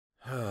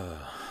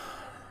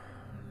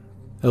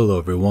Hello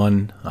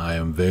everyone, I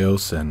am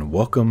Veos and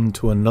welcome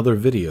to another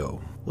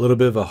video. A little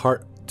bit of a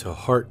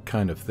heart-to-heart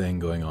kind of thing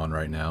going on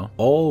right now,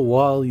 all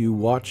while you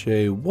watch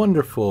a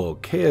wonderful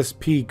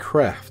KSP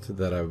craft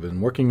that I've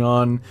been working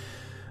on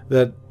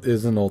that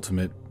is an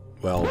ultimate,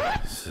 well, it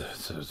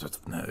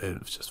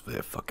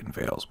fucking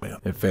fails, man.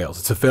 It fails.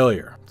 It's a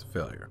failure. It's a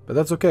failure. But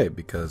that's okay,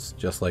 because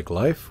just like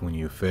life, when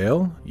you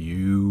fail,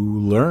 you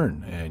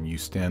learn and you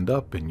stand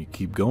up and you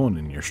keep going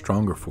and you're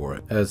stronger for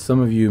it. As some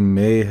of you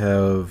may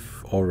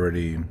have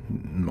already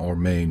or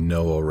may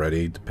know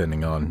already,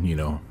 depending on,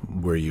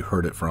 where you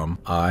heard it from,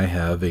 I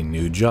have a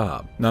new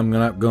job. Now, I'm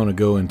not going to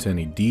go into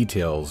any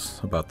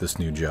details about this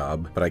new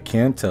job, but I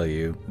can tell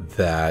you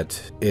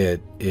that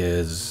it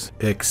is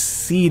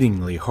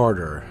exceedingly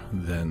harder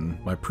than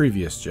my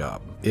previous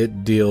job.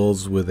 It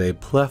deals with a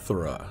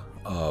plethora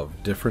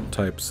of different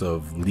types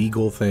of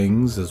legal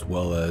things as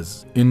well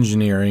as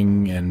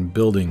engineering and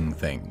building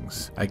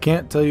things. I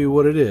can't tell you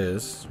what it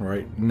is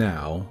right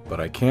now, but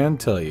I can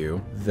tell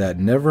you that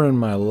never in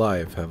my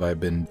life have I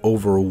been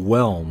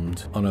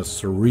overwhelmed on a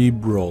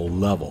cerebral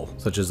level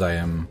such as I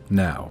am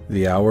now.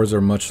 The hours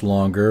are much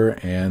longer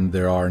and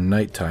there are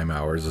nighttime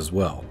hours as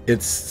well.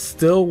 It's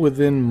still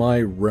within my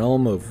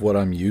realm of what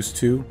I'm used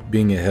to.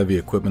 Being a heavy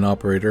equipment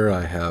operator,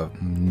 I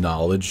have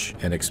knowledge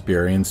and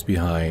experience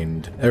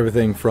behind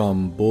everything from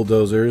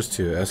bulldozers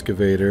to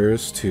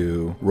excavators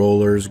to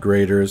rollers,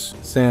 graders,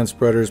 sand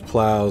spreaders,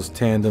 plows,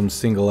 tandems,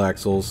 single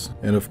axles,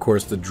 and of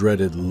course the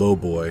dreaded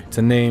lowboy,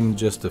 to name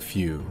just a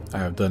few. I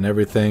have done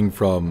everything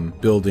from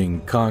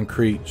building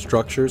concrete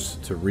structures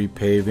to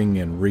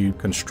repaving and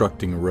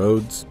reconstructing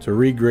roads to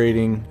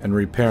regrading and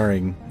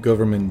repairing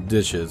government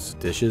dishes.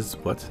 Dishes?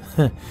 What?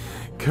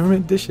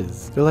 Government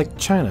dishes. They're like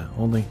China,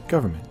 only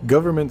government.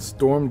 Government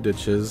storm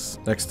ditches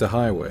next to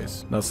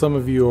highways. Now, some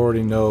of you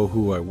already know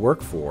who I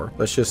work for.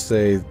 Let's just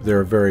say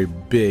they're a very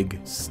big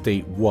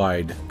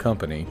statewide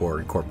company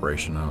or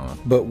corporation, I don't know.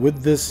 But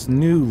with this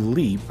new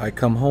leap, I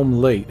come home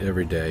late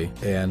every day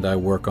and I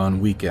work on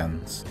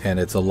weekends, and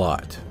it's a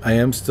lot. I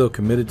am still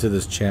committed to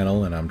this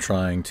channel and I'm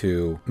trying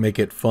to make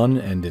it fun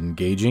and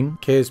engaging.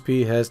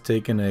 KSP has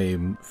taken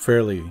a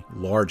fairly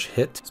large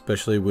hit,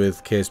 especially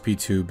with KSP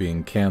 2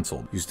 being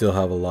canceled. You still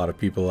have a lot of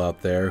people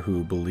out there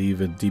who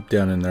believe it deep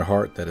down in their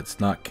heart that it's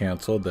not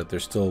canceled, that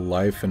there's still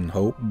life and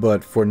hope.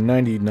 But for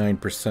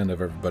 99% of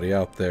everybody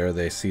out there,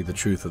 they see the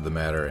truth of the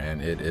matter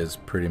and it is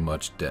pretty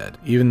much dead.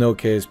 Even though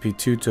KSP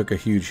 2 took a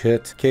huge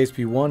hit,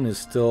 KSP 1 is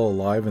still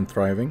alive and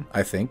thriving,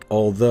 I think.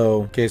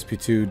 Although KSP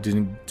 2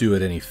 didn't do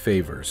it any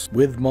favors.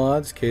 With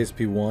mods,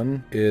 KSP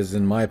 1 is,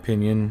 in my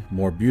opinion,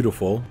 more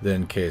beautiful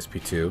than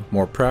KSP 2,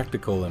 more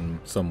practical in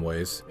some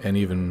ways, and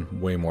even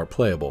way more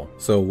playable.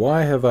 So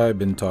why have I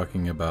been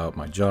talking about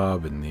my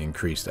job and the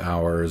increased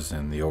hours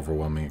and the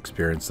overwhelming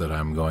experience that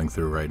I'm going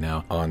through right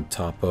now on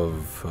top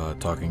of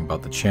talking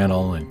about the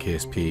channel and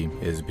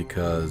KSP is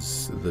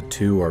because the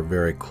two are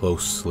very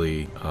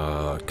closely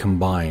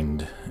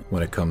combined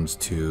when it comes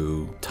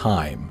to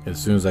time.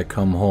 As soon as I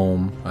come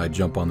home, I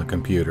jump on the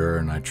computer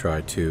and I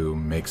try to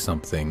make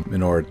something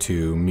in order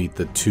to meet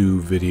the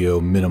 2 video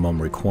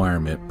minimum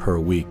requirement per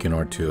week in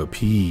order to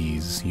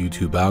appease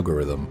YouTube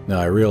algorithm.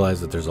 Now, I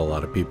realize that there's a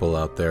lot of people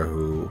out there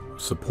who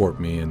support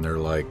me and they're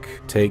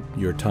like, take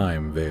your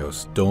time,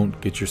 Veos. Don't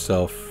get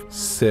yourself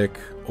sick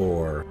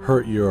or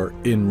hurt your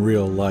in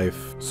real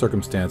life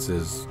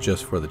circumstances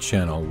just for the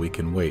channel. We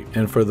can wait.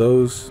 And for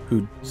those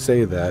who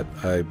say that,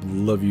 I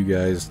love you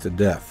guys to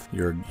death.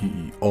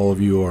 All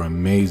of you are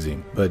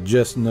amazing. But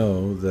just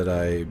know that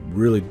I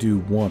really do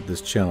want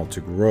this channel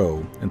to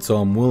grow, and so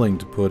I'm willing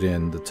to put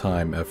in the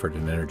time, effort,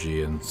 and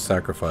energy and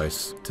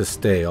sacrifice to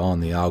stay on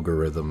the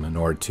algorithm in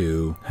order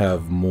to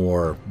have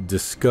more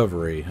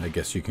discovery, I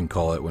guess you can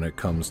call it, when it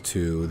comes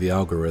to the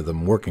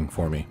algorithm working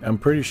for me. I'm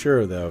pretty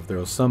sure that if there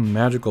was some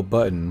magical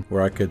button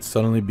where I could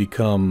suddenly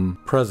become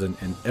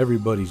present in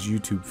everybody's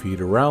YouTube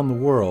feed around the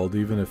world,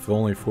 even if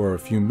only for a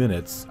few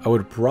minutes, I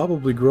would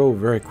probably grow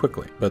very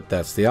quickly. But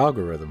that's the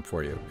algorithm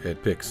for you.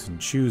 It picks and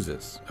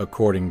chooses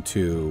according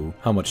to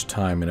how much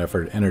time and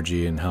effort,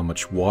 energy, and how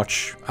much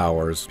watch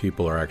hours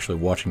people are actually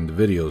watching the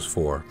videos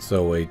for.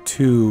 So a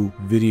 2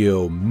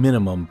 video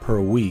minimum per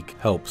week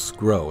helps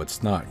grow.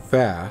 It's not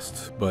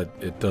fast, but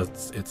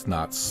it's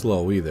not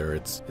slow either.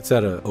 It's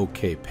at an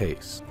okay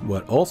pace.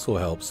 What also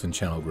helps in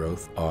channel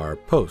growth are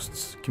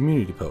posts,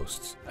 community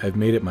posts. I've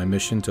made it my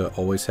mission to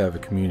always have a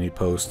community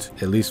post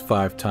at least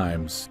 5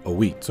 times a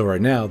week. So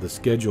right now the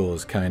schedule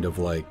is kind of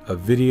like a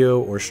video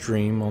or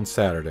stream on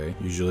Saturday,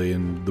 usually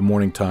in the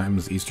morning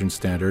times, Eastern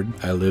Standard.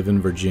 I live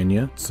in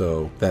Virginia,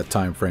 so that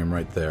time frame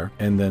right there.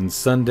 And then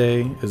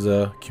Sunday is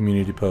a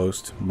community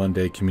post,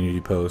 Monday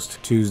community post,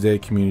 Tuesday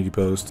community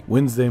post,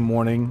 Wednesday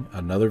morning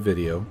another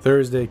video,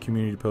 Thursday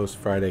community post,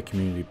 Friday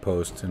community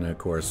post, and of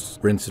course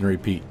rinse and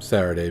repeat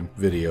Saturday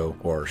video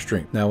or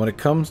stream. Now when it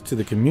comes to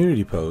the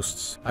community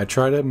posts, I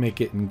try to make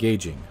it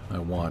engaging. I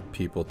want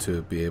people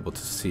to be able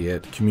to see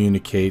it,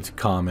 communicate,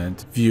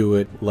 comment, view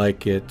it,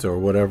 like it, or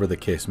whatever the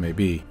case may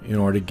be, in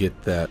order to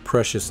get that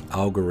precious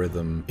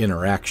algorithm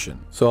interaction.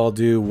 So I'll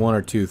do one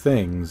or two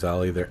things.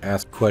 I'll either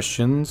ask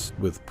questions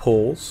with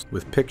polls,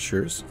 with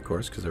pictures, of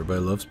course, because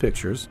everybody loves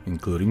pictures,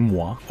 including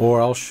moi,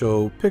 or I'll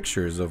show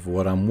pictures of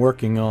what I'm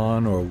working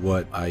on or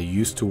what I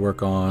used to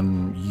work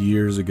on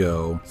years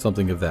ago,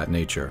 something of that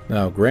nature.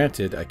 Now,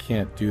 granted, I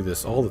can't do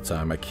this all the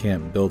time. I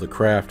can't build a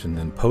craft and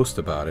then post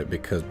about it,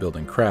 because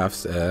building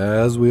crafts,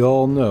 as we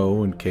all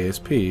know in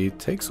KSP,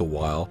 takes a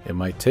while. It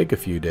might take a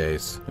few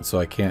days, and so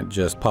I can't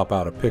just pop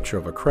out a picture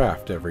of a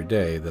craft every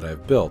day that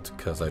I've built,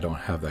 because I don't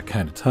have that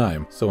kind of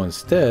time. So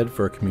instead,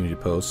 for community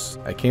posts,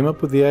 I came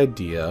up with the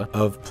idea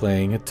of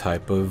playing a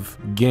type of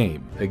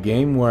game. A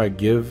game where I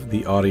give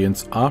the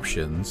audience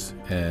options,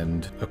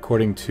 and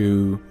according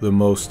to the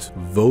most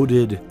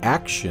voted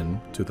action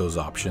to those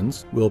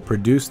options, will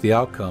produce the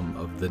outcome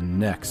of the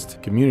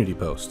next community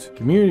post.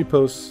 Community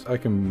posts I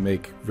can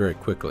make very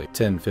quickly,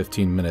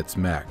 10-15 minutes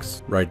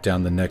max. Write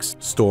down the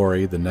next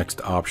story, the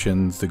next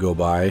options to go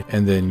by,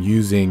 and then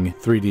using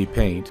 3D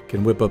paint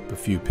can whip up a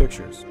few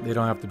pictures. They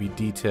don't have to be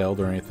detailed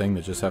or anything,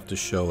 they just have to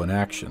show an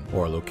action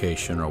or a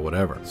location or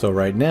whatever. So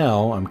right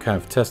now I'm kind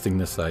of testing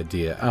this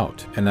idea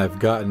out, and I've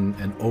gotten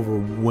an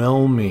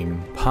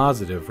overwhelming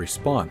positive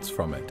response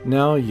from it.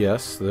 Now,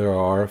 yes, there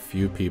are a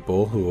few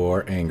people who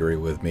are angry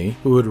with me,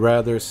 who would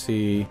rather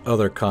see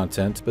other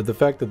content, but the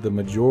fact that the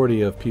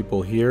majority of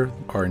people here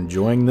are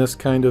enjoying this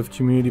kind of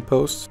community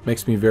posts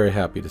makes me very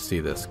happy to see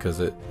this, because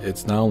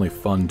it's not only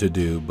fun to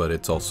do, but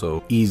it's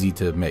also easy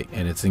to make,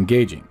 and it's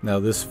engaging. Now,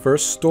 this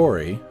first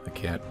story,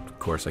 of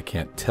course I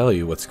can't tell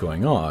you what's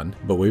going on,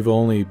 but we've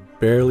only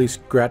barely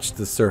scratched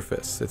the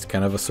surface. It's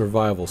kind of a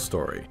survival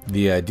story.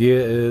 The idea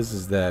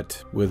is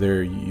that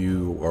whether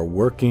you are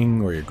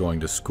working or you're going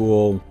to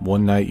school,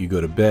 one night you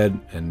go to bed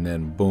and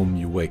then boom,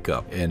 you wake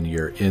up and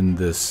you're in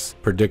this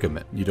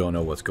predicament. You don't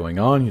know what's going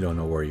on, you don't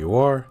know where you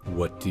are.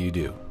 What do you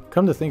do?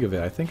 Come to think of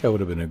it, I think I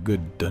would have been a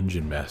good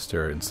dungeon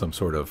master in some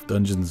sort of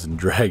Dungeons and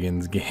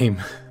Dragons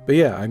game. But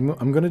yeah,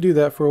 I'm going to do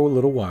that for a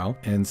little while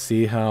and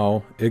see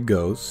how it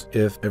goes.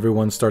 If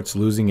everyone starts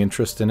losing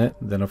interest in it,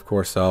 then of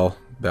course I'll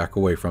back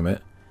away from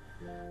it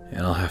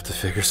and I'll have to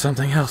figure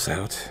something else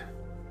out.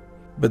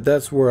 But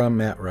that's where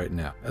I'm at right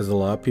now. As a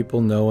lot of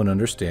people know and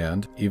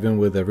understand, even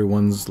with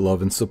everyone's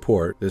love and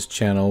support, this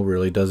channel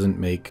really doesn't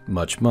make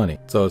much money.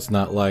 So it's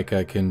not like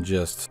I can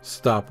just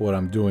stop what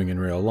I'm doing in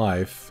real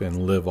life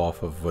and live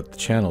off of what the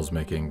channel's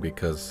making,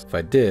 because if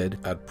I did,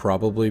 I'd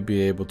probably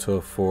be able to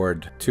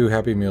afford 2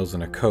 Happy Meals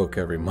and a Coke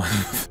every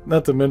month.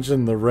 Not to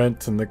mention the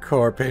rent and the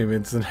car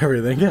payments and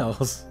everything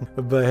else.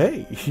 But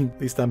hey, at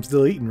least I'm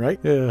still eating, right?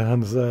 Yeah,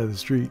 on the side of the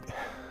street,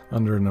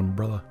 under an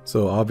umbrella.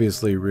 So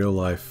obviously real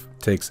life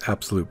takes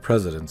absolute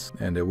precedence,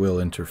 and it will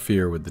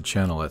interfere with the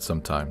channel at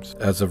some times.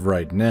 As of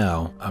right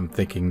now, I'm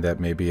thinking that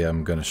maybe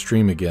I'm gonna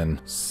stream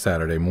again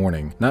Saturday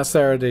morning. Not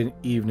Saturday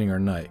evening or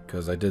night,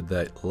 because I did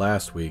that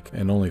last week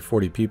and only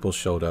 40 people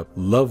showed up.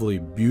 Lovely,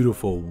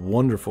 beautiful,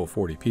 wonderful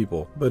 40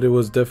 people, but it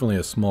was definitely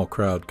a small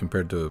crowd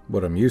compared to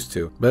what I'm used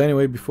to. But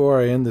anyway,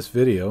 before I end this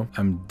video,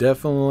 I'm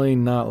definitely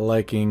not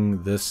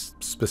liking this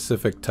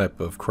specific type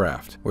of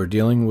craft. We're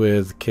dealing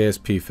with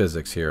KSP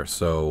physics here,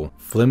 so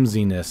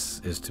flimsiness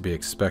is to be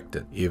expected.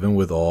 Even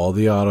with all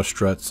the auto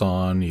struts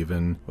on,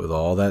 even with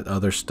all that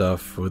other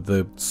stuff, with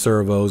the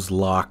servos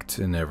locked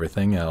and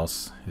everything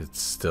else,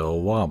 it's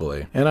still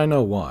wobbly. And I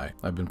know why.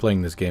 I've been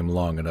playing this game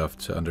long enough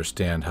to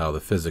understand how the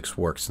physics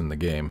works in the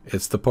game.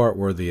 It's the part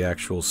where the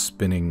actual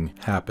spinning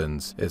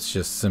happens. It's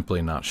just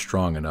simply not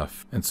strong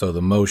enough. And so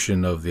the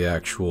motion of the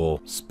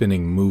actual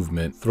spinning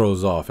movement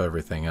throws off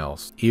everything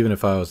else. Even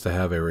if I was to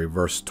have a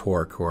reverse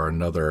torque or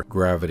another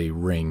gravity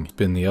ring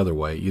spin the other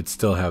way, you'd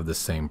still have the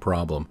same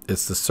problem.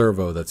 It's the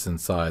servo that's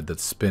inside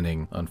that's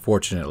spinning.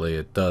 Unfortunately,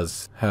 it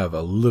does have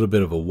a little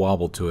bit of a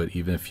wobble to it,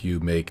 even if you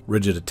make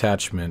rigid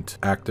attachment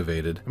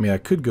activated. I mean, I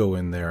could go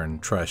in there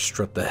and try to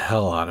strut the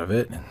hell out of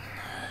it, and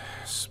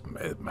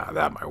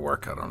that might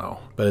work, I don't know.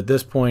 But at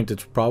this point,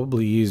 it's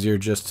probably easier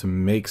just to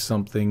make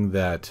something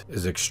that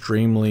is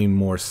extremely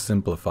more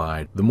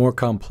simplified. The more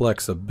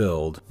complex a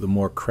build, the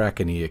more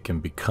crackeny it can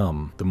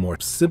become. The more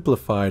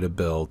simplified a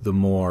build, the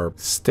more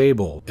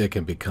stable it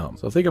can become.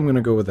 So I think I'm going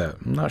to go with that.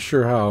 I'm not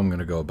sure how I'm going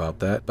to go about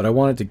that, but I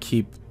wanted to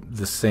keep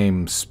the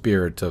same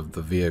spirit of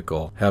the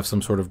vehicle. Have some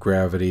sort of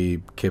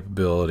gravity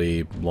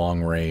capability,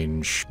 long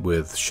range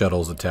with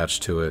shuttles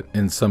attached to it,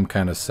 in some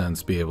kind of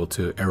sense be able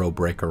to aero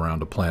brake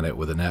around a planet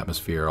with an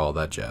atmosphere, all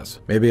that jazz.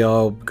 Maybe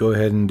I'll go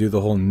ahead and do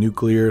the whole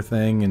nuclear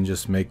thing and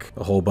just make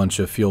a whole bunch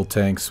of fuel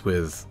tanks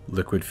with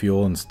liquid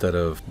fuel instead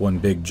of one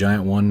big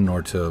giant one,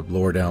 or to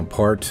lower down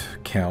part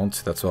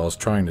count. That's what I was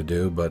trying to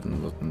do, but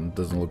it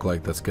doesn't look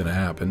like that's gonna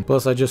happen.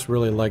 Plus, I just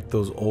really like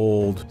those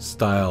old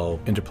style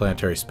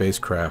interplanetary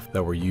spacecraft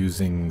that were used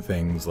using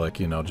things like,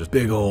 you know, just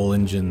big old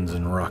engines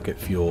and rocket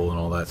fuel and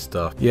all that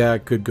stuff. Yeah, I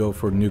could go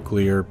for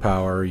nuclear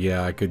power.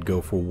 Yeah, I could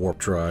go for warp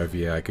drive.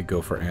 Yeah, I could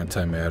go for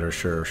antimatter.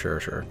 Sure.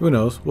 Who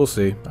knows? We'll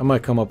see. I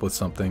might come up with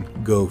something.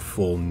 Go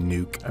full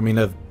nuke. I mean,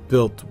 I've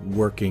built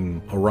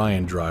working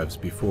Orion drives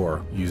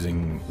before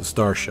using the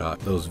Starshot.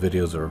 Those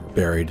videos are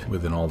buried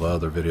within all the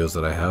other videos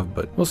that I have,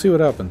 but we'll see what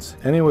happens.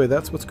 Anyway,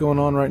 that's what's going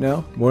on right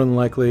now. More than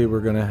likely, we're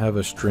going to have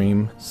a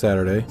stream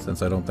Saturday,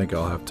 since I don't think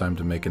I'll have time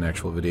to make an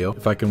actual video.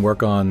 If I can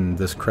work on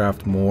this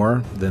craft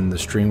more, then the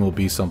stream will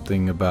be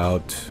something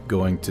about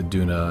going to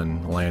Duna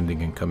and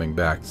landing and coming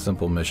back.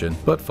 Simple mission,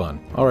 but fun.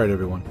 Alright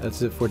everyone,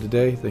 that's it for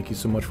today. Thank you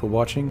so much for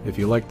watching. If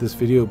you liked this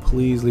video,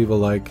 please leave a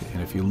like,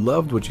 and if you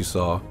loved what you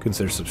saw,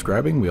 consider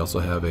subscribing. We also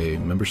have a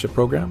membership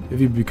program. If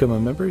you become a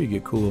member, you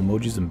get cool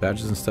emojis and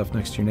badges and stuff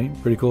next to your name.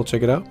 Pretty cool,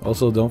 check it out.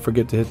 Also, don't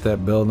forget to hit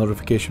that bell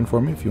notification for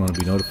me if you want to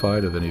be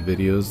notified of any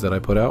videos that I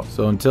put out.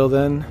 So until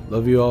then,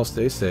 love you all,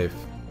 stay safe,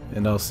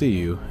 and I'll see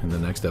you in the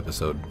next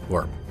episode.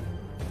 Or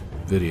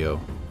video.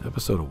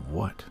 Episode of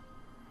what?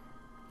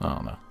 I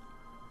don't know.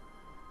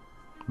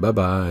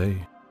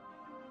 Bye-bye.